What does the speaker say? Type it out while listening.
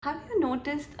Have you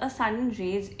noticed a sudden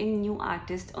rage in new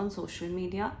artists on social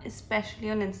media,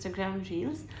 especially on Instagram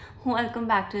Reels? Welcome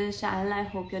back to the channel. I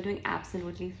hope you're doing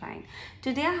absolutely fine.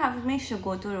 Today I have with me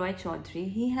Shugoto Roy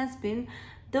Chaudhary. He has been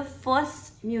the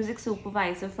first music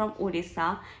supervisor from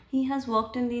Odisha. He has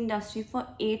worked in the industry for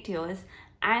 8 years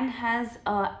and has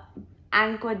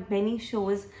anchored many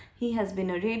shows. He has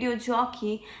been a radio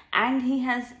jockey and he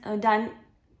has done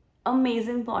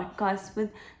amazing podcast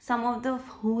with some of the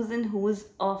who's and who's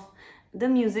of the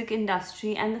music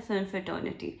industry and the film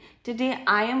fraternity. Today,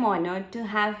 I am honored to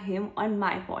have him on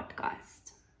my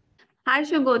podcast. Hi,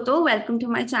 Shugoto. Welcome to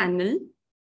my channel.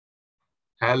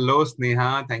 Hello,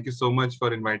 Sneha. Thank you so much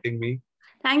for inviting me.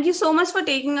 Thank you so much for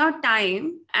taking out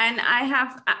time. And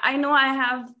I know I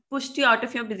have pushed you out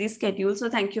of your busy schedule.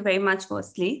 So thank you very much,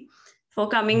 firstly, for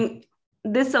coming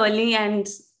this early and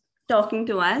talking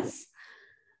to us.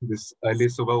 This early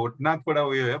subah utna thoda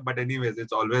hui hai, but anyways,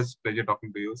 it's always pleasure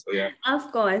talking to you. So yeah.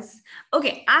 Of course.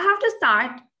 Okay, I have to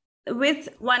start with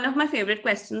one of my favorite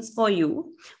questions for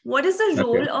you. What is the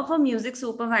role of a music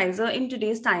supervisor in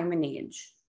today's time and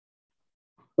age?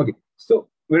 Okay. So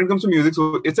when it comes to music,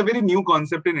 so it's a very new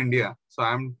concept in India. So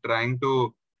I'm trying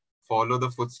to follow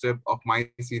the footsteps of my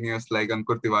seniors like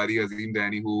Ankur Tiwari, Azim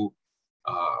Dani, who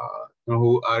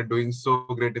are doing so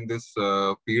great in this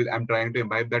field. I'm trying to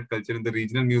imbibe that culture in the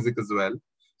regional music as well.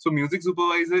 So music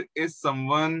supervisor is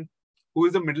someone who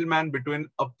is a middleman between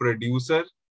a producer.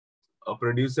 A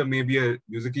producer may be a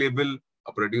music label,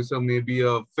 a producer may be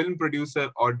a film producer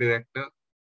or director,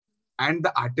 and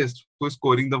the artist who is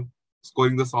scoring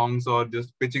the songs or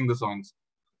just pitching the songs.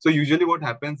 So usually what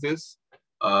happens is,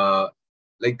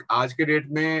 like आज के date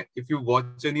में if you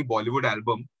watch any Bollywood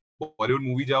album, Bollywood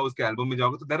movie जाओ उसके album में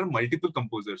जाओगे तो there are multiple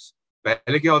composers.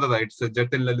 पहले क्या होता था? It's a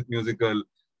Jatin Lalit musical,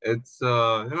 it's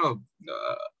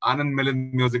Anand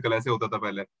Milan musical ऐसे होता था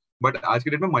पहले. But आज के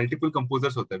डेट में multiple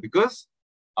composers होते हैं because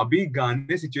अभी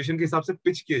गाने situation के हिसाब से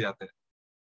pitch किए जाते हैं.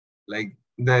 Like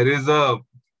there is a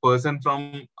person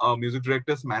from music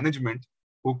director's management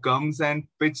who comes and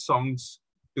pitch songs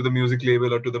to the music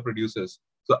label or to the producers.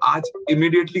 So आज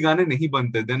immediately गाने नहीं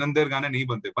बनते, then and there गाने नहीं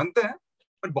बनते हैं,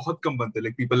 but बहुत कम बनते.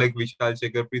 Like people like Vishal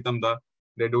Shekhar, Pritam Da,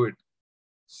 they do it.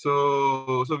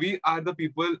 So we are the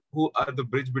people who are the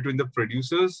bridge between the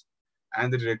producers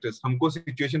and the directors. हमको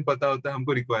situation पता होता है,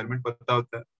 हमको requirement पता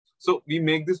होता है. So we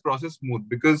make this process smooth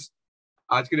because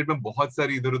आज के डेट में बहुत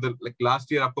सारी इधर उधर, लाइक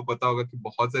लास्ट ईयर आपको पता होगा कि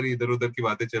बहुत सारी इधर उधर की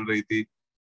बातें चल रही थी,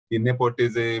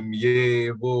 नेपोटिज्म,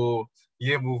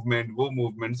 ये मूवमेंट, वो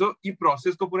मूवमेंट. सो ये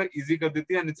प्रोसेस को पूरा इजी कर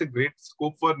देती है and it's a great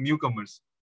scope for new commerce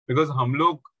because हम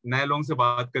लोग नए लोगों से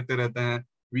बात करते रहते हैं.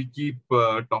 We keep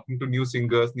talking to new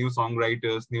singers, new song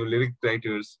writers, new lyric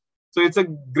writers. So it's a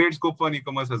great scope for new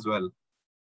commerce as well.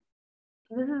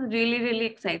 This is really, really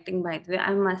exciting, by the way,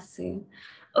 I must say.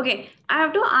 Okay, I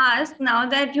have to ask now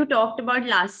that you talked about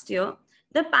last year,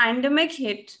 the pandemic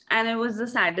hit and it was the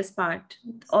saddest part,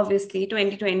 obviously,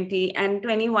 2020 and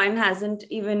 21 hasn't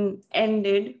even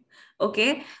ended. Okay,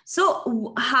 so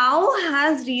how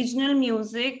has regional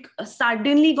music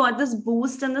suddenly got this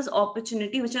boost and this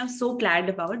opportunity, which I'm so glad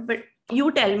about? But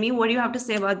you tell me, what do you have to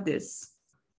say about this?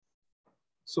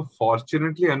 So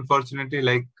fortunately, unfortunately,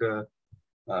 like,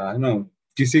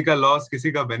 किसी का loss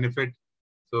किसी का benefit.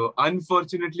 So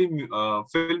unfortunately,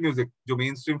 film music, जो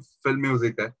mainstream film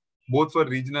music है, both for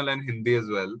regional and Hindi as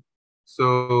well. So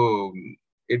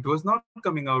it was not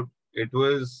coming out. It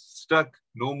was stuck.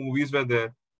 No movies were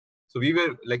there. So we were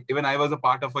like, even I was a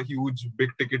part of a huge, big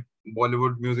ticket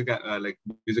Bollywood music, like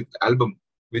music album,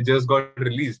 which just got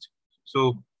released.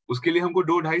 So उसके लिए हमको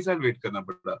 2-2.5 साल wait करना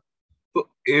पड़ा. तो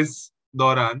इस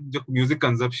दौरान जो म्यूजिक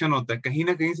कंजप्शन होता है, कहीं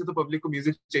ना कहीं से तो पब्लिक को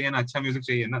म्यूजिक चाहिए ना, अच्छा म्यूजिक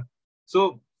चाहिए ना. सो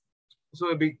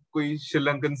अभी कोई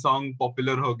श्रीलंकन सॉन्ग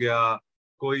पॉपुलर हो गया,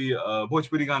 कोई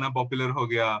भोजपुरी गाना पॉपुलर हो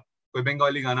गया, कोई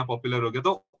बंगाली गाना पॉपुलर हो गया,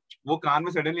 तो वो कान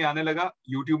में सडनली आने लगा,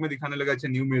 यूट्यूब में दिखाने लगा, अच्छा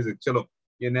न्यू म्यूजिक, चलो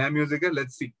ये नया म्यूजिक है,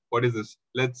 let's see what is this,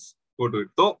 let's go to it.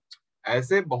 तो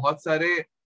ऐसे बहुत सारे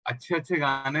अच्छे अच्छे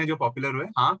गाने जो पॉपुलर हुए.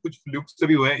 हाँ, कुछ फ्लूक से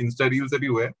भी हुए, इंस्टा रील से भी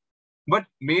हुए, but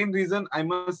main reason I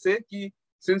must say कि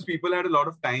since people had a lot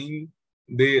of time,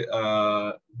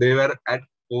 they were at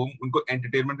home, उनको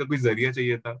entertainment का कोई जरिया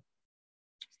चाहिए था.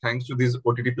 Thanks to these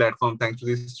OTT platforms, thanks to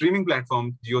these streaming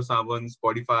platforms, Jio Saavn,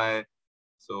 Spotify.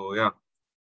 So yeah.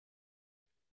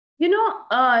 You know,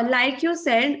 like you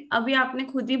said, अभी आपने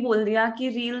खुद ही बोल दिया कि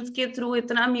रील्स के थ्रू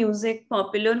इतना म्यूजिक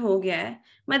पॉपुलर हो गया है.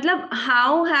 मतलब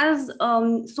how has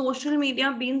social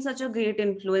media been such a great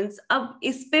influence? अब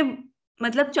इस पे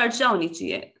मतलब चर्चा होनी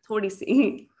चाहिए थोड़ी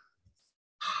सी.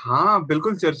 हाँ,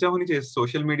 बिल्कुल चर्चा होनी चाहिए.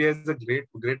 Social media is a great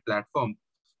platform.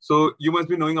 So you must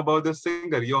be knowing about this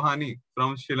singer Yohani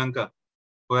from Sri Lanka.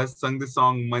 who has sung the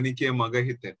song Mani Ke Maga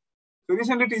Hite. So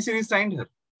recently T-Series signed her.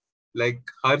 Like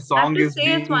her I have song to is say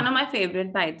it's one being, of my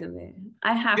favorite, by the way.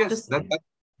 I have to yes, say.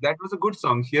 that was a good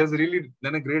song. She has really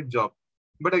done a great job.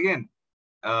 But again,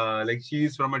 like she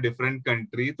is from a different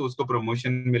country, तो उसको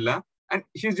promotion मिला and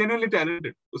she is genuinely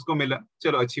talented. उसको मिला,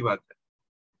 चलो अच्छी बात है.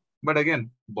 But again,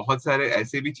 बहुत सारे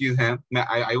ऐसे भी चीज हैं.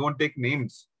 I won't take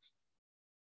names.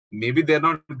 Maybe they're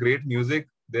not great music.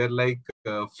 They're like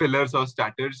fillers or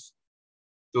starters.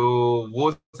 तो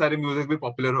वो सारे म्यूजिक भी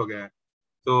पॉपुलर हो गए हैं.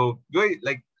 तो जो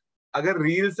लाइक अगर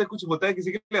रील से कुछ होता है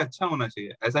किसी के लिए अच्छा होना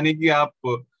चाहिए. ऐसा नहीं कि आप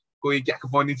कोई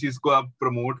कैकोफोनी चीज को आप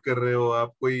प्रमोट कर रहे हो,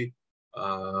 आप कोई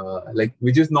like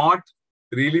which is not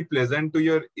really pleasant to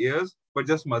your ears but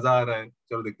just मजा आ रहा है,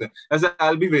 चलो देखते हैं. ऐसे I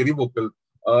will be very vocal.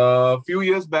 Few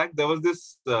years back there was this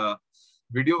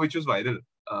video which was viral.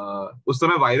 उस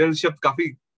समय वायरल शब्द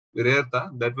काफी रेयर था.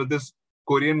 That was this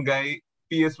Korean guy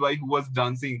PSY who was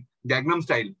dancing Gangnam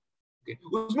Style. Okay.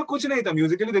 उसमें कुछ नहीं था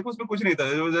म्यूजिकली, देखो उसमें कुछ नहीं था.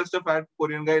 जस्ट अ फैट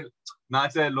कोरियन गाय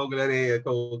नाच रहा है, लोग रह रहे हैं,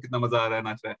 तो कितना मजा आ रहा है,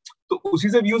 नाच रहा है. तो उसी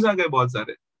से व्यूज आ गए बहुत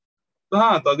सारे. तो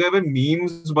हाँ, तो अगर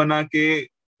मीम्स बना के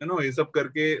ये सब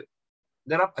करके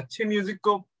अगर आप अच्छे म्यूजिक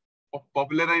को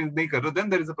पॉपुलराइज नहीं कर रहे हो, then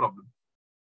there is a problem.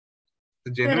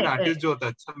 तो जेन्युइन Correct, आर्टिस्ट correct. जो होता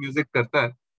है, अच्छा म्यूजिक करता है,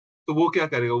 तो वो क्या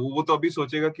करेगा, वो तो अभी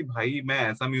सोचेगा कि भाई मैं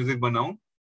ऐसा म्यूजिक बनाऊं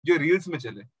जो रील्स में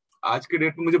चले. आज के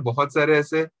डेट में मुझे बहुत सारे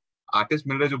ऐसे आर्टिस्ट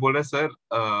मिल रहे हैं जो बोल रहे हैं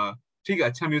सर ठीक है,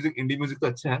 अच्छा म्यूजिक, इंडी म्यूजिक तो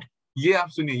अच्छा है, ये आप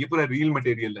सुनिए, ये पूरा रील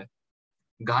मटेरियल है.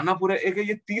 गाना पूरा एक है,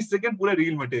 ये 30 सेकंड पूरा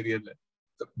रील मटेरियल है.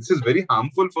 This is very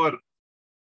harmful for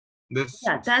this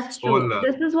Yeah, that's true. Whole.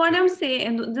 This is what I'm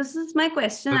saying. This is my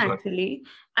question actually.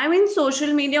 I mean,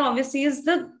 social media obviously is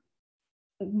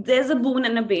there's a boon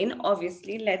and a bane,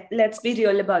 obviously. Let's be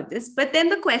real about this. But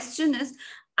then the question is,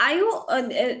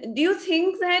 do you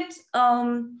think that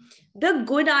the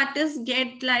good artists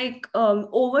get like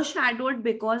overshadowed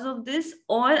because of this,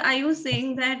 or are you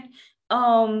saying that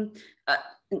um, uh,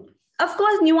 of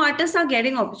course new artists are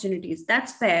getting opportunities,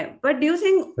 that's fair, but do you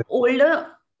think older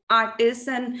artists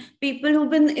and people who've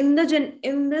been in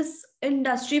this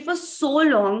industry for so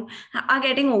long are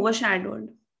getting overshadowed?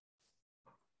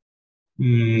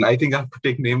 I think I have to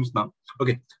take names now.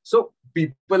 Okay, so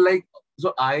people like,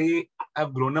 so I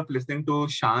have grown up listening to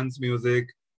Shan's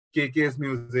music, KK's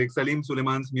music, Salim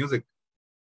Suleiman's music.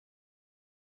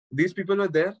 These people were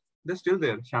there, they're still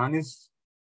there. Shan is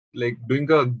like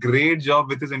doing a great job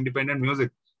with his independent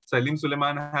music. Salim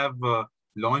Suleiman have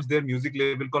launched their music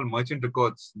label called Merchant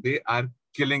Records. They are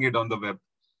killing it on the web.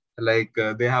 Like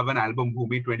they have an album,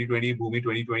 Bhumi 2020, Bhumi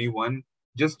 2021.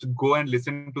 Just go and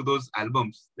listen to those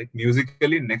albums. Like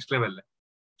musically next level.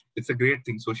 It's a great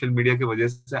thing. Social media के वजह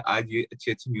से आज ये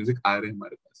अच्छे music आ रहे हैं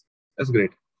हमारे पास. That's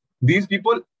great. These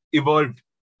people evolved.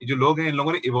 जो लोग हैं, इन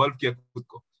लोगों ने इवॉल्व किया खुद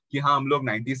को कि हाँ हम लोग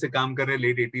 90 से काम कर रहे हैं,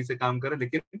 लेट 80 से काम कर रहे हैं,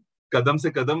 लेकिन कदम से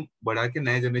कदम बढ़ा के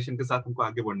नए जनरेशन के साथ हमको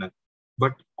आगे बढ़ना है.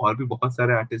 बट और भी बहुत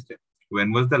सारे आर्टिस्ट हैं.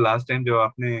 When was the last time जब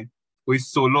आपने कोई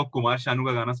सोलो कुमार शानू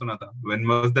का गाना सुना था? When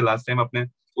was the last time आपने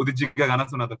उदित जी का गाना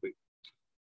सुना था? कोई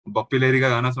बप्पी लहरी का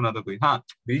गाना सुना था? कोई हाँ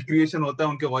रिक्रिएशन होता है,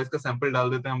 उनके वॉइस का सैंपल डाल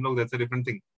देते हैं हम लोग, that's a different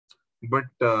thing. But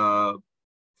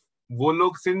वो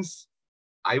लोग, since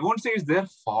I won't say it's their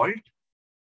fault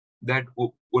that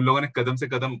उन लोगों ने कदम से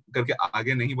कदम करके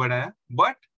आगे नहीं बढ़ाया,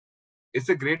 but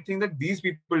it's a great thing that these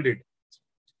people did.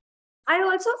 I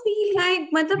also feel like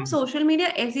मतलब social media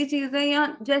ऐसी चीज है, या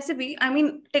जैसे भी I mean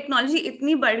टेक्नोलॉजी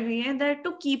इतनी बढ़ गई है that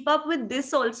to keep up with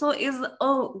this also is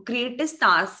a greatest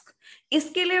task.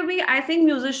 इसके लिए भी I think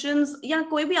musicians या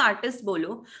कोई भी artist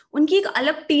बोलो, उनकी एक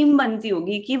अलग टीम बनती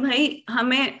होगी कि भाई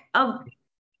हमें अब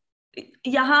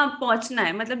यहाँ पहुंचना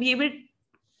है, मतलब ये भी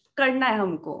करना है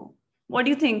हमको. What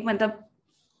do you think? मतलब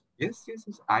Yes.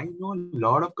 I know a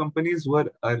lot of companies who are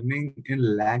earning in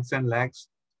lakhs and lakhs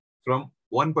from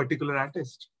one particular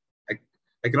artist.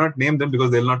 I cannot name them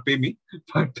because they'll not pay me.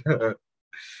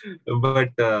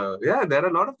 But yeah, there are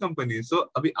a lot of companies. So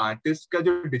अभी artist का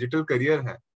जो digital career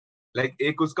है, like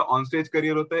एक उसका on stage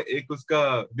career होता है, एक उसका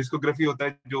discography होता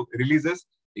है जो releases,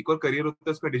 एक और career होता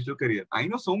है उसका digital career. I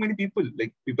know so many people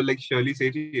like Shirley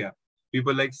Sethi,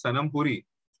 people like Sanam Puri.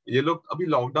 ये लोग अभी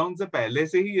लॉकडाउन से पहले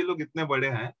से ही ये लोग इतने बड़े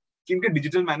हैं कि इनके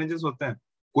डिजिटल मैनेजर्स होते हैं.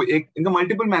 कोई एक, इनका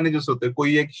मल्टीपल मैनेजर्स होते हैं.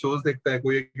 कोई एक शोज देखता है,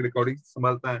 कोई एक रिकॉर्डिंग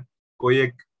संभालता है, कोई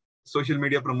एक सोशल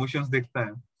मीडिया प्रमोशंस देखता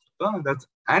है. तो that's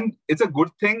and it's a good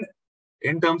thing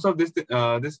in terms of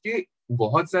this कि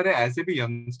बहुत सारे ऐसे भी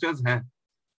यंगस्टर्स हैं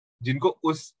जिनको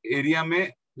उस एरिया में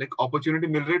लाइक अपॉर्चुनिटी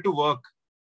मिल रही है to work.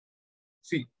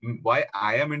 C why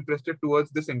I am interested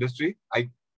towards this industry.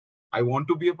 I want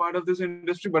to be a part of this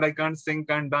industry, but I can't sing,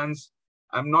 can't dance.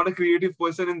 I'm not a creative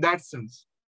person in that sense.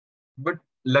 But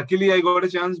luckily, I got a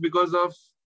chance because of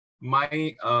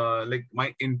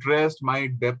my interest, my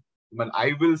depth, well,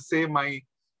 I will say my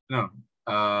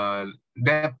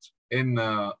depth in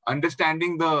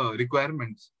understanding the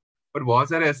requirements. पर बहुत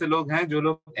सारे ऐसे लोग हैं जो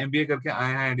लोग MBA करके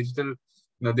आए हैं digital,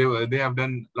 they have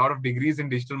done lot of degrees in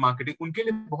digital marketing, उनके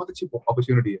लिए बहुत अच्छी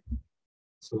opportunity है.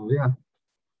 So yeah.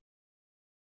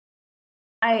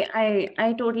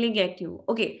 I totally get you.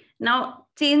 Okay, now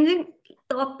changing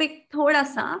topic thoda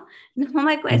sa. Now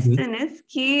my question is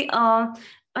कि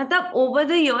मतलब over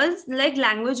the years, like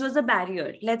language was a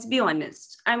barrier. Let's be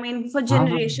honest. I mean, for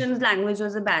generations, language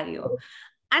was a barrier,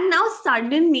 and now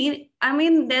suddenly, I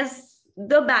mean,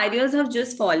 the barriers have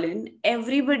just fallen.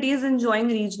 Everybody is enjoying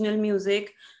regional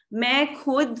music. मैं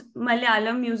खुद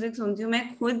Malayalam music सुनती हूँ,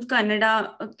 मैं खुद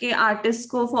कन्नड़ा के artist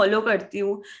को follow करती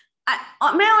हूँ.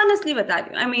 मैं honestly बता रही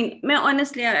हूँ. I mean, मैं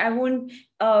honestly, I won't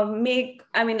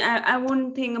I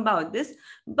won't think about this.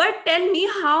 But tell me,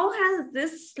 how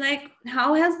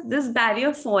has this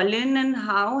barrier fallen, and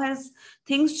how has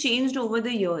things changed over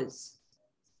the years?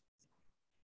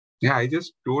 Yeah, I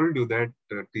just told you that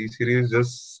T-Series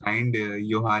just signed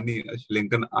Yohani, a Sri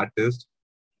Lankan artist,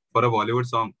 for a Bollywood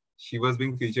song. She was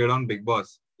being featured on Big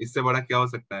Boss. इससे बड़ा क्या हो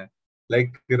सकता है?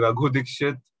 Like Raghu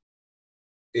Dixit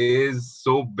is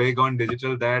so big on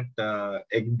digital that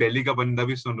एक दिल्ली का बंदा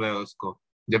भी सुन रहा है उसको,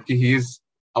 जबकि he is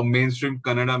a mainstream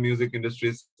Kannada music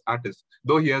industry artist,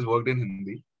 though he has worked in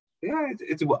Hindi. Yeah,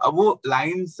 it's वो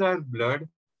lines are blurred.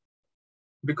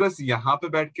 बिकॉज यहाँ पे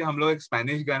बैठ के हम लोग एक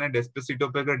स्पेनिश गाना डेस्पेसिटो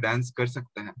पे अगर डांस कर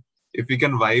सकते हैं, if we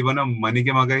can vibe on a money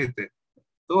के मगा थे,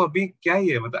 तो अभी क्या ही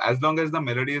है, मतलब as long as the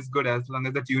melody is good, as long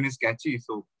as the tune is कैची,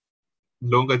 सो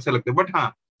लोगों को अच्छा लगता है. बट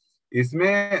हाँ,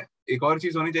 इसमें एक और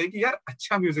चीज होनी चाहिए कि यार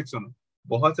अच्छा म्यूजिक सुनो.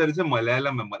 बहुत सारे से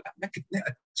मलयालम में कितने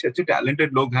अच्छे अच्छे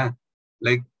टैलेंटेड लोग हैं,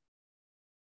 लाइक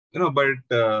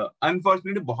बट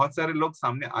अनफॉर्चुनेटली बहुत सारे लोग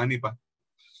सामने आ नहीं पाते.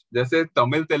 जैसे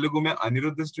तमिल तेलुगु में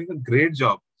Anirudh is doing a great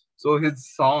job. So his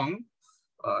song,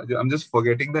 I'm just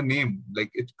forgetting the name.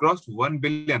 Like it crossed 1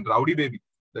 billion. Rowdy Baby.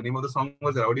 The name of the song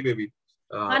was Rowdy Baby.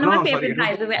 One of my favorite, by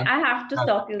the way. I have to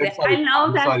stop you there. I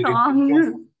love that sorry,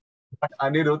 song.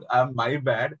 Anirudh, my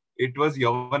bad. It was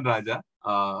Yavan Raja,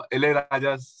 L.A.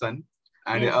 Raja's son.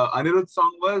 And Yes. Anirudh's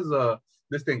song was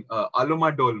this thing,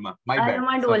 Aluma Dolma. My bad.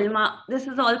 Aluma Dolma. This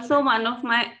is also one of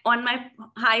my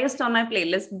highest on my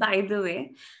playlist, by the way.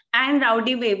 And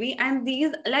Rowdy Baby. And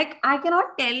these, like, I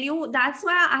cannot tell you. That's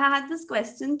why I had this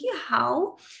question: ki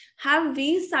how have we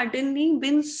suddenly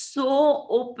been so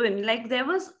open? Like, there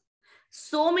was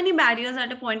so many barriers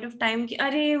at a point of time कि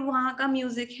अरे वहाँ का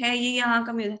music है, ये यहाँ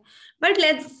का music.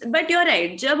 But you're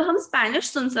right. जब हम स्पेनिश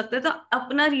सुन सकते तो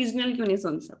अपना रीजनल क्यों नहीं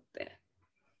सुन सकते?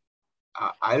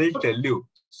 I'll tell you.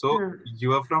 So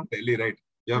you are from Delhi, right?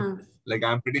 Yeah. Like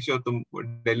I'm pretty sure तुम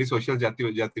Delhi social जाती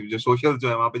हो जो social जो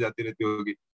है वहाँ पे जाती रहती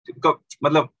होगी.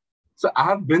 मतलब so I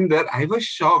have been there. I was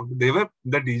shocked.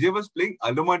 The DJ was playing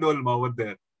Aluma Dolma over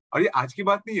there. और ये आज की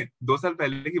बात नहीं है, 2 साल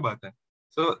पहले की बात है.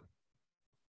 So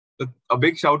a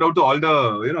big shout out to all the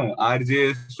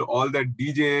RJs, to all the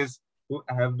DJs who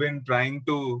have been trying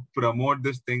to promote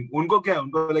this thing. उनको क्या है,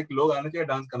 उनको like लोग आना चाहिए,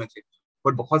 डांस करना चाहिए.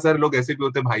 But बहुत सारे लोग ऐसे भी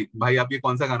होते हैं, भाई आप ये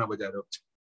कौन सा गाना बजा रहे हो?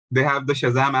 They have the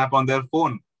Shazam app on their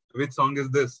phone. Which song is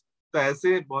this? तो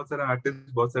ऐसे बहुत सारे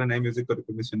आर्टिस्ट, बहुत सारे नए म्यूजिक को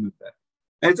रिकॉग्निशन मिलता है.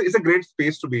 It's a great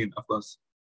space to be in, of course.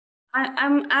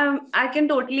 I can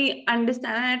totally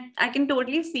understand it. I can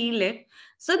totally feel it.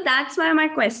 So that's why my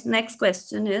next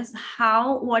question is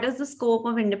what is the scope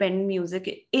of independent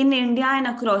music in India and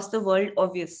across the world,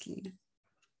 obviously?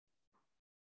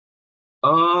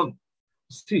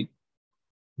 See,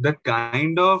 the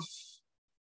kind of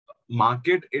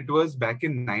market it was back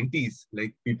in 90s,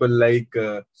 like people like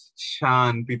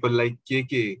Shan, people like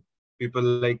KK, people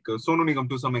like Sonu Nigam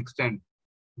to some extent.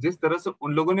 जिस तरह से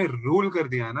उन लोगों ने rule कर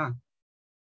दिया ना,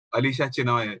 Alisha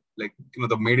Chinoy, like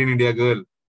the made in India girl,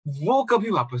 वो कभी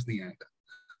वापस नहीं आएगा.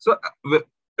 So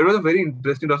it was a very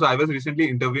interesting. Also, I was recently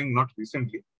interviewing, not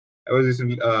recently, I was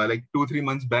recently like 2-3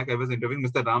 months back, I was interviewing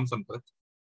Mr. Ram Sampath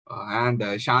and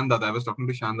Shan Dada. I was talking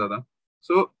to Shan Dada.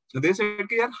 So they said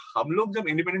कि यार हम लोग जब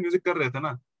independent music कर रहे थे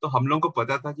ना, तो हम लोगों को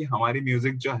पता था कि हमारी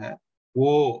म्यूजिक जो है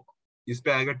वो इस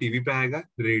पे आएगा, टीवी पे आएगा,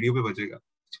 रेडियो पे बजेगा.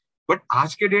 बट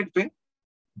आज के डेट पे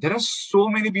there are so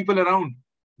many people around.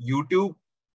 YouTube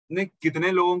ने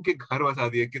कितने लोगों के घर बसा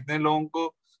दिए, कितने लोगों को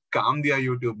काम दिया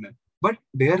YouTube ने, but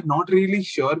they are not really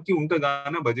sure कि उनका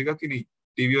गाना बजेगा कि नहीं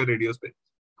टीवी और रेडियोस पे.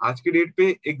 आज के डेट पे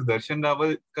एक दर्शन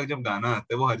रावल का जब गाना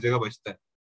आता है वो हर जगह बजता है.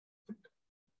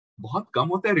 बहुत कम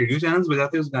होता है रेडियो चैनल्स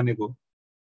बजाते हैं उस गाने को,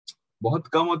 बहुत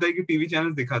कम होता है कि टीवी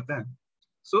चैनल्स दिखाते हैं.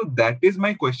 So that is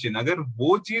my question. अगर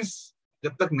वो चीज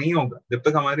जब तक नहीं होगा, जब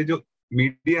तक हमारे जो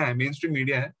मीडिया है, मेन स्ट्रीम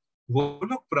मीडिया है, वो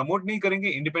लोग प्रमोट नहीं करेंगे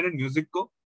इंडिपेंडेंट म्यूजिक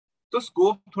को, तो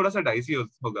स्कोप थोड़ा सा डाइसी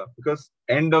होगा, because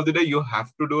and of the day you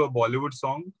have to do a Bollywood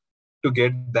song to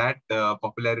get that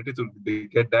popularity, to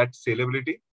get that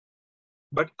celebrity.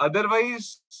 But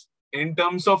otherwise in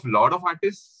terms of lot of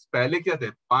artist, पहले क्या थे,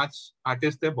 5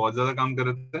 artist थे, बहुत ज्यादा काम कर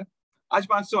रहे थे. आज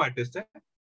 500 आर्टिस्ट है,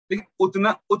 लेकिन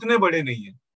उतने बड़े नहीं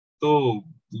है. तो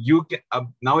यू कैन,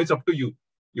 अब now it's up to you,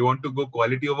 you want to go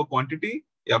quality over quantity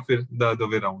या फिर the other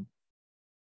way round.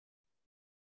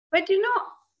 But you know,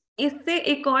 इससे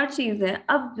एक और चीज है,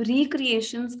 अब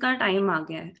रिक्रिएशंस का टाइम आ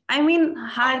गया है. आई मीन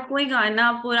हर कोई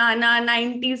गाना पुराना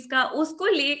 90s का उसको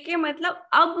लेके, मतलब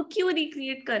अब क्यों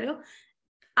रिक्रिएट कर रहे हो?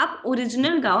 आप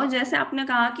ओरिजिनल गाओ. जैसे आपने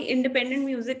कहा कि इंडिपेंडेंट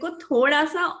म्यूजिक को थोड़ा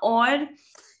सा और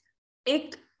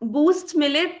एक बूस्ट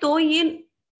मिले तो ये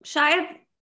शायद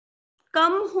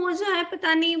कम हो जाए,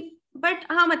 पता नहीं. बट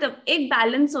हाँ, मतलब एक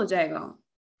बैलेंस हो जाएगा.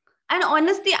 And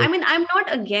honestly, I mean, I am not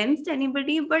against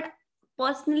anybody, but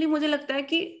personally मुझे लगता है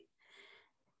कि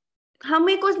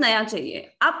हमें कुछ नया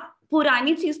चाहिए. आप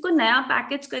पुरानी चीज को नया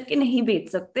पैकेज करके नहीं बेच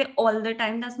सकते all the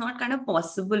time. That's not kind of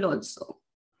possible also.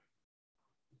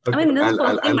 I mean, this is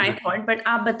personally my thought, but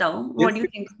आप बताओ, what do you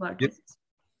think about it?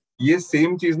 ये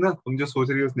सेम चीज ना तुम जो सोच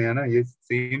रही हो स्नेहा ना, ये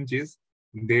सेम चीज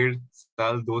 1.5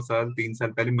 साल 2 साल 3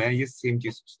 साल पहले मैं ये सेम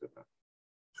चीज सोचता था.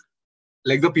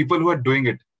 Like the people who are doing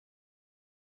it,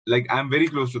 like I'm very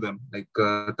close to them. Like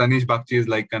Tanish Bakshi is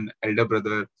like an elder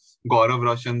brother. Gaurav,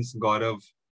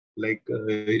 like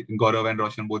Gaurav and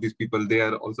Roshan, both these people, they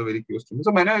are also very close to me.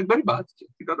 So मैंने एक बार बात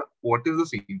की था, what is the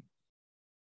scene?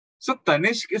 So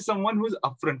Tanishk is someone who is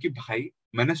upfront कि भाई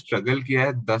मैंने struggle किया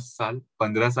है, 10 साल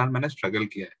 15 साल मैंने स्ट्रगल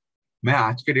किया है, मैं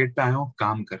आज के डेट पे आया हूँ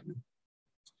काम करने.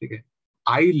 ठीक है,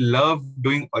 I love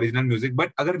doing original music,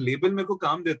 but अगर लेबल मेरे को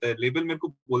काम देता है, लेबल मेरे को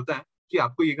बोलता है कि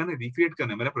आपको ये गाना रिक्रिएट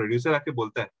करना है, मेरा प्रोड्यूसर आके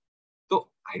बोलता है,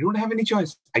 तो I don't have any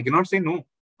choice, I can not say no,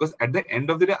 because at the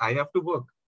end of the day I have to work.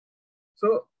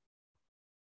 So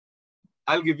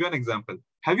I will give you an example.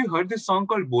 Have you heard this song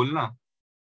called Bolna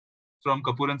from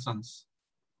Kapoor and Sons?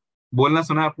 Bolna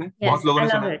सुना है आपने? बहुत लोगों ने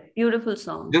सुना है. Beautiful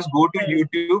song. Just go to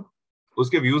YouTube,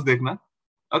 उसके व्यूज देखना.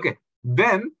 Okay,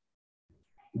 then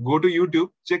go to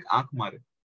YouTube, check Aankh Maare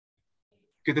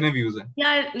कितने व्यूज हैं.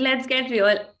 यार, let's get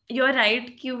real. You are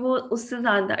right कि वो उससे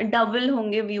ज्यादा डबल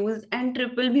होंगे व्यूज, एंड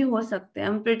ट्रिपल भी हो सकते हैं.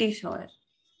 I am pretty sure.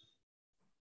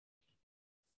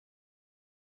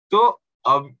 तो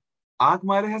अब Aankh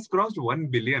Maare has crossed 1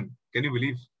 billion. Can you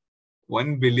believe?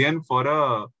 1 billion for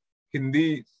a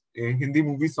Hindi Hindi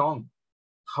movie song.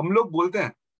 हम लोग बोलते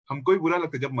हैं, हमको ही बुरा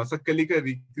लगता है. जब मसक कली का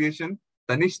रिक्रिएशन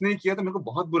तनिष ने किया तो मेरे को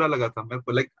बहुत बुरा लगा था. मैं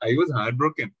like I was heart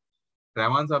broken.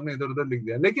 Rahman साहब ने इधर उधर लिख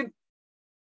दिया. लेकिन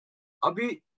अभी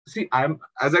सी I am,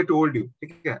 as I told you,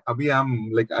 ठीक है, अभी I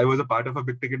am like I was a part of a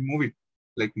big ticket movie.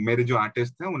 Like मेरे जो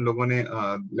आर्टिस्ट थे उन लोगों ने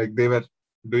like they were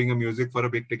doing a music for a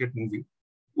big ticket movie.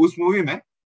 उस मूवी में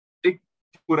एक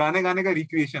पुराने गाने का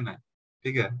रिक्रिएशन है,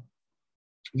 ठीक है,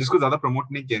 जिसको ज्यादा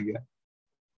प्रमोट नहीं किया गया.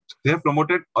 They have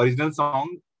promoted original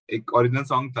song. एक ओरिजिनल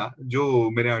सॉन्ग था जो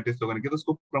मेरे आर्टिस्ट लोगों ने किया, तो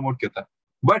उसको प्रमोट किया था.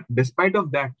 बट डिस्पाइट ऑफ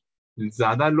दैट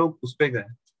ज्यादा लोग उस पे गए.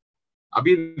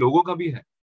 अभी लोगों का भी है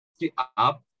कि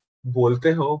आप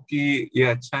बोलते हो कि ये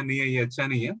अच्छा नहीं है, ये अच्छा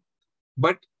नहीं है,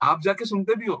 बट आप जाके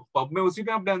सुनते भी हो पब में, उसी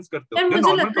पे आप डांस करते हो. यार, जो मुझे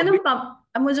नॉर्मल लगता है पब्लिक,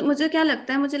 ना, मुझे क्या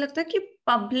लगता है, मुझे लगता है कि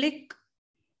पब्लिक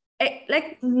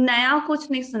लाइक नया कुछ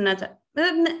नहीं सुनना चाहता.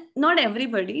 मतलब नॉट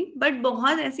एवरीबडी, बट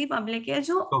बहुत ऐसी पब्लिक है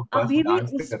जो तो बस अभी भी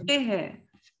डांस उस करना, पे है.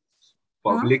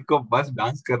 हाँ. पब्लिक को बस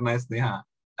डांस करना है स्नेहा.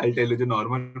 आई टेल यू, जो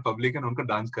नॉर्मल पब्लिक है ना, उनको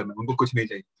डांस करना है, उनको कुछ नहीं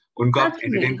चाहिए. उनको आप सच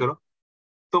एंटरटेन में. करो.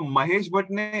 तो महेश भट्ट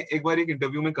ने एक बार एक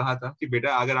इंटरव्यू में कहा था कि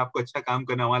बेटा अगर आपको अच्छा काम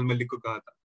करना, अमाल मलिक को कहा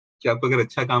था कि आपको अगर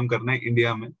अच्छा काम करना है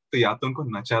इंडिया में, तो या तो उनको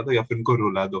नचा दो या फिर उनको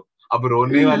रुला दो. अब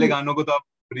रोने वाले गानों को तो आप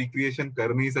रिक्रिएशन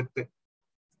कर नहीं सकते,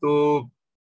 तो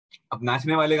अब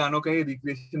नाचने वाले गानों का ही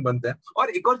रिक्रिएशन बनता है. और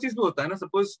एक और चीज भी होता है ना,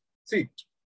 सपोज सी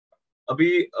अभी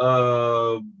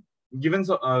गिवन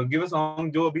गिव अ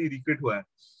सॉन्ग जो अभी रिक्रिएट हुआ है,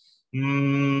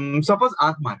 सपोज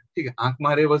आंख मारे, ठीक है, आंख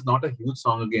मारे was not a huge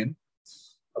song again.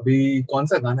 अभी कौन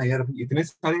सा गाना है यार, अभी इतने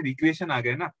सारे रिक्रिएशन आ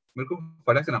गए ना, मेरे को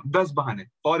फटाक से नाम, 10 बहाने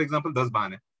फॉर एग्जांपल. 10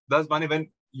 बहाने, 10 बहाने when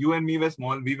you and me were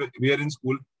small, we are in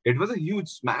school, it was a huge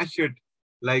smash hit.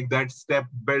 Like that step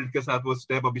belt के साथ वो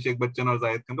स्टेप अभिषेक बच्चन और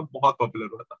जाहिद खान, तो बहुत पॉपुलर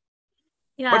हुआ था.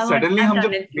 बट Yeah, सडनली I've हम done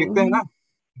जब it देखते हैं too. ना,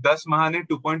 10 बहाने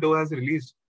 2.0 हैज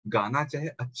रिलीज, गाना चाहे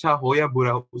अच्छा हो या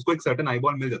बुरा हो, उसको एक सर्टेन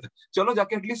आईबॉल मिल जाता है, चलो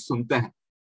जाके एटलीस्ट सुनते हैं.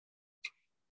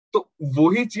 तो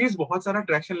वही चीज बहुत सारा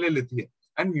ट्रैक्शन ले लेती है.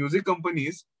 And music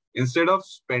companies, instead of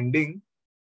spending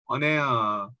on a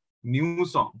new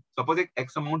song, suppose एक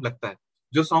एक्स अमाउंट लगता है,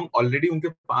 जो सॉन्ग ऑलरेडी उनके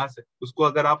पास है उसको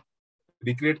अगर आप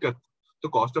रिक्रिएट करते हो, तो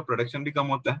कॉस्ट ऑफ प्रोडक्शन भी कम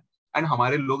होता है, एंड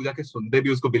हमारे लोग जाके सुनते भी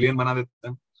उसको, बिलियन बना देते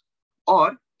हैं.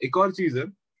 और एक और चीज है,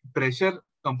 प्रेशर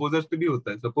कंपोजर्स पे भी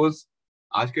होता है. सपोज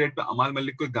आज के डेट पे अमाल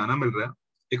मलिक को एक गाना मिल रहा है,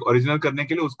 एक ओरिजिनल करने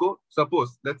के लिए उसको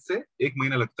सपोज लेट्स से 1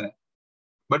 महीना लगता है.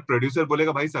 बट प्रोड्यूसर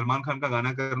बोलेगा भाई सलमान खान का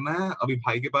गाना करना है, अभी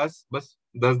भाई के पास बस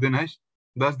 10 दिन है,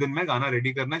 10 दिन में गाना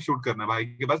रेडी करना है, शूट करना है, भाई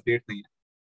के पास डेट नहीं है.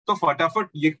 तो फटाफट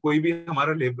ये कोई भी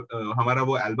हमारा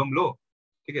वो एल्बम लो,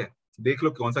 ठीक है, देख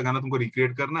लो कौन सा गाना तुमको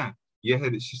रिक्रिएट करना है, ये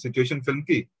है सिचुएशन फिल्म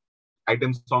की,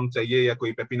 आइटम सॉन्ग चाहिए या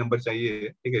कोई पेपी नंबर चाहिए,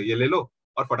 ठीक है, ये ले लो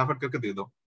और फटाफट करके दे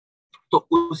दो. तो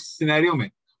उस सिनेरियो में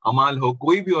अमाल हो,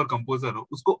 कोई भी और कंपोजर हो,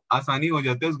 उसको आसानी हो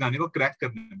जाती है उस गाने को क्रैक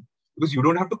करने में, because you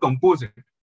don't have to compose it.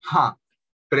 हाँ,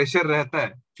 प्रेशर रहता है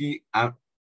कि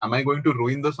am I going to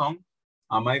ruin the song,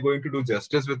 am I going to do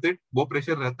justice with it, वो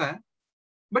प्रेशर रहता है.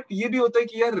 बट ये भी होता है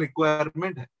कि यार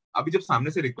रिक्वायरमेंट है, अभी जब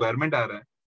सामने से रिक्वायरमेंट आ रहा है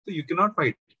तो you can not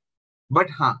fight.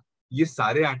 But हाँ, ये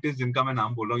सारे आर्टिस्ट जिनका मैं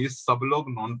नाम बोल रहा हूँ, ये सब लोग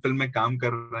नॉन फिल्म में काम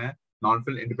कर रहे हैं, नॉन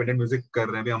फिल्म इंडिपेंडेंट म्यूजिक कर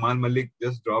रहे हैं. अभी अमान Malik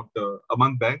just dropped a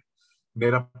month back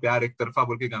मेरा प्यार एक तरफा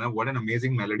बोल के गाना, what an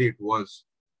amazing melody it was.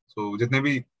 सो जितने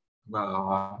भी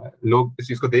लोग इस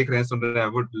चीज को देख रहे हैं, सुन रहे हैं, I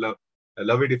would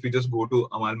love it if you just go to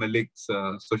Amal Malik's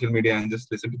social media and just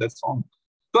listen to that song.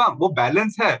 तो हाँ, वो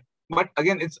बैलेंस है, but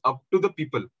again it's up to the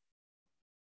people.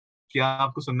 क्या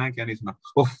आपको सुनना है क्या नहीं सुनना.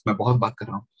 उफ, मैं बहुत बात कर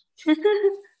रहा हूँ.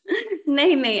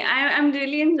 नहीं नहीं, I am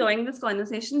really enjoying this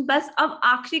conversation. बस अब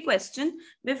आखिरी question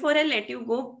before I let you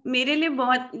go. मेरे लिए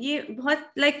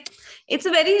बहुत like it's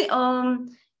a very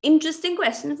interesting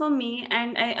question for me,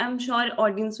 and I'm sure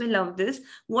audience will love this.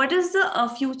 What is the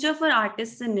future for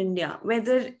artists in India,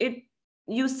 whether it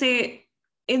you say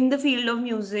in the field of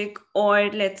music or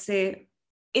let's say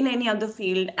in any other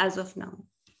field as of now?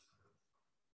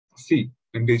 See,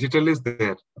 digital is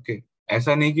there, okay.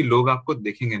 ऐसा नहीं कि लोग आपको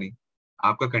देखेंगे नहीं,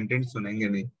 आपका content सुनेंगे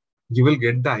नहीं. You will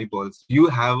get the eyeballs. You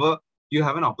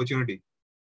have an opportunity.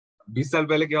 20 साल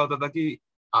पहले क्या होता था कि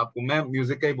आपको, मैं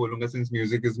म्यूजिक का ही बोलूंगा since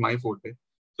music is my forte,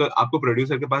 तो आपको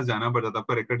प्रोड्यूसर के पास जाना पड़ता था,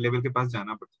 आपको रिकॉर्ड लेवल के पास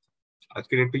जाना पड़ता था. आज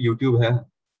के डेट पे यूट्यूब है.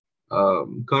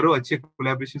 करो अच्छे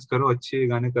कोलैबोरेशंस, करो अच्छे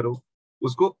गाने करो,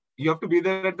 उसको you have to be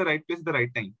there at the right place at the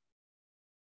right time.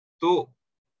 तो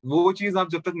वो चीज आप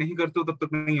जब तक नहीं करते हो तब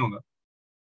तक नहीं होगा.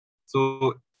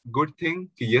 सो गुड थिंग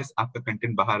कि यस आपका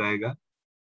कंटेंट बाहर आएगा,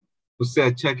 उससे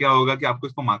अच्छा क्या होगा कि आपको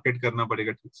इसको मार्केट करना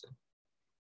पड़ेगा ठीक से.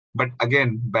 But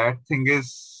again bad thing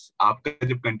is, आपका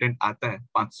जब कंटेंट आता है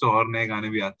 500 और नए गाने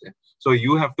भी आते हैं. So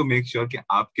you have to make sure कि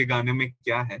आपके गाने में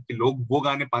क्या है कि लोग वो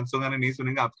गाने 500 गाने नहीं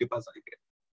सुनेंगे, आपके पास आएंगे.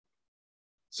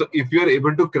 So if you are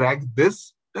able to crack this,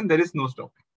 then there is no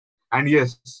stopping. And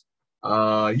yes,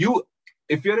 you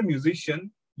if you're a musician,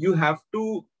 you have to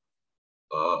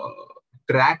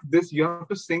track this, you have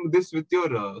to sync this with your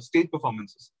stage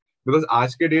performances, because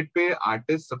आज के date पे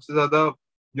artist सबसे ज्यादा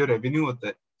जो revenue होता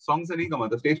है song से नहीं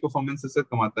कमाता, स्टेज परफॉर्मेंस से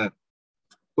कमाता है.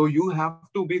 तो you have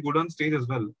to be good on stage as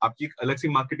well. आपकी एक अलग सी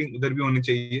मार्केटिंग उधर भी होनी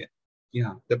चाहिए कि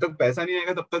हाँ, जब तक पैसा नहीं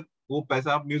आएगा तब तक वो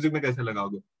पैसा आप म्यूजिक में कैसे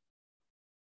लगाओगे.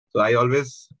 तो I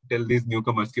always tell these new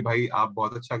commerce कि भाई आप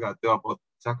बहुत अच्छा गाते हो, आप बहुत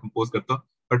अच्छा कंपोज करते हो,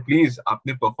 बट प्लीज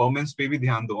अपने परफॉर्मेंस पे भी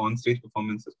ध्यान दो, ऑन स्टेज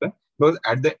परफॉर्मेंसेस पे, because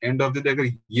at the end of the day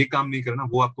अगर ये काम नहीं करना,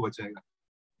 वो आपको बचाएगा.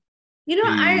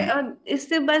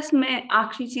 इससे बस मैं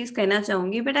आखिरी चीज कहना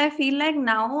चाहूंगी, but I feel like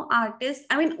now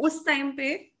artist, I mean उस टाइम पे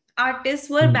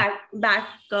आर्टिस्ट वर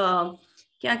बैक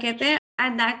क्या कहते हैं,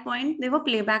 at that point they were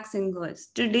playback singers.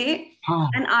 Today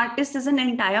an artist is an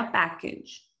entire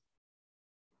package.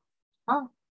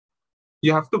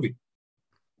 You have to be,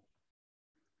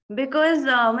 because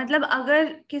मतलब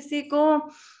अगर किसी को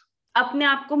अपने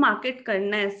आप को मार्केट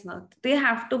करना है इस वक्त, they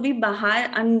have to be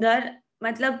बाहर अंदर.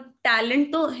 मतलब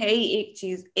टैलेंट तो है ही एक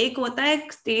चीज, एक होता है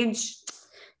स्टेज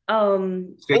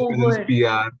ओवर,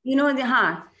 यू नो.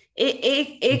 हाँ,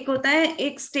 एक होता है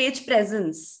एक स्टेज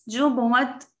प्रेजेंस, जो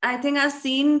बहुत, I think I have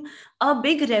seen a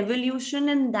big revolution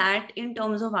in that in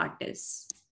terms of artist.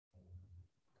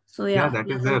 So yeah,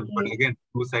 that is there, but again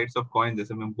two sides of coin.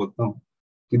 जैसे मैं बोलता हूँ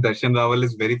कि दर्शन Rawal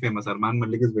is very famous, Armaan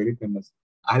Malik is very famous.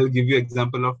 I'll give you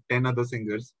example of 10 other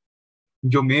singers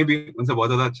जो मे भी उनसे बहुत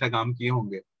ज्यादा अच्छा काम किए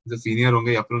होंगे, जो सीनियर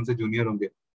होंगे या फिर उनसे जूनियर होंगे,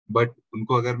 बट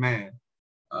उनको अगर मैं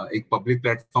एक पब्लिक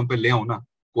प्लेटफॉर्म पे ले आऊं ना,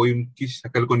 कोई उनकी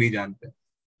शक्ल को नहीं जानते.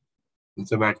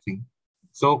 It's a bad thing.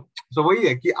 So वही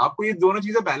है कि आपको ये दोनों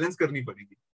चीजें बैलेंस करनी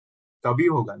पड़ेगी, तभी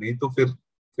होगा, नहीं तो फिर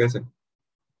कैसे.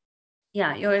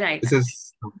 Yeah, you're right.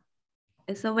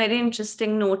 It's a very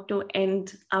interesting note to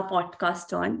end our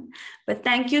podcast on. But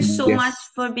thank you so much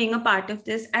for being a part of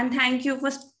this, and thank you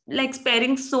for like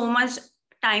sparing so much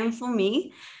time for me.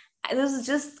 This is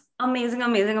just amazing,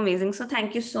 amazing, amazing. So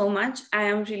thank you so much. I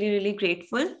am really, really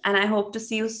grateful, and I hope to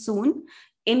see you soon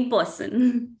in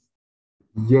person.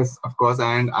 Yes, of course.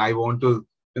 And I want to,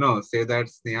 say that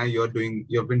Sneha,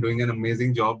 you've been doing an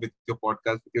amazing job with your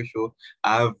podcast, with your show.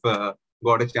 I've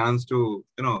got a chance to,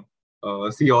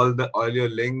 see all your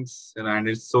links, and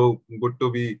it's so good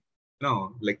to be,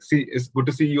 like see. It's good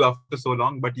to see you after so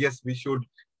long. But yes, we should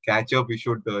catch up. We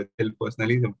should chill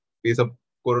personally. ये सब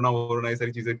corona ये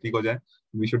सारी चीजें ठीक हो जाए.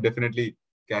 We should definitely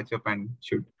catch up and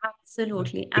should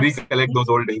Absolutely. recollect Absolutely. those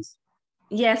old days.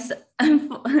 Yes.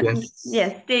 Yes.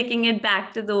 Yes. Taking it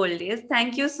back to the old days.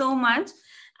 Thank you so much.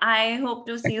 I hope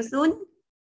to see you soon.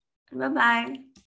 Bye bye.